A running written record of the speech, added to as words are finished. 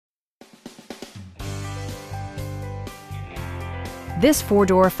This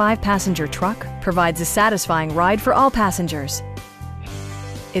 4-door, 5-passenger truck provides a satisfying ride for all passengers.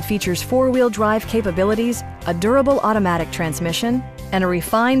 It features 4-wheel drive capabilities, a durable automatic transmission, and a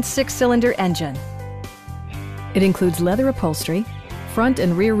refined 6-cylinder engine. It includes leather upholstery, front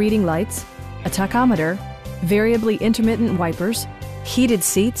and rear reading lights, a tachometer, variably intermittent wipers, heated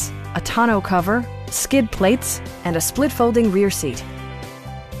seats, a tonneau cover, skid plates, and a split folding rear seat.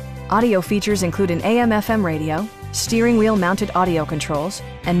 Audio features include an AM/FM radio, steering wheel mounted audio controls,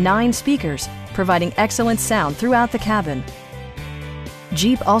 and 9 speakers, providing excellent sound throughout the cabin.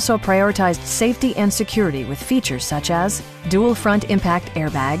 Jeep also prioritized safety and security with features such as dual front impact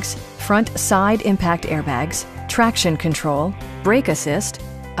airbags, front side impact airbags, traction control, brake assist,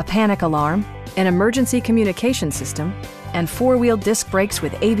 a panic alarm, an emergency communication system, and 4-wheel disc brakes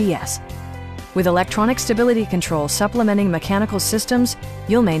with ABS. With electronic stability control supplementing mechanical systems,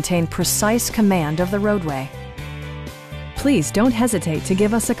 you'll maintain precise command of the roadway. Please don't hesitate to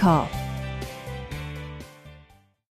give us a call.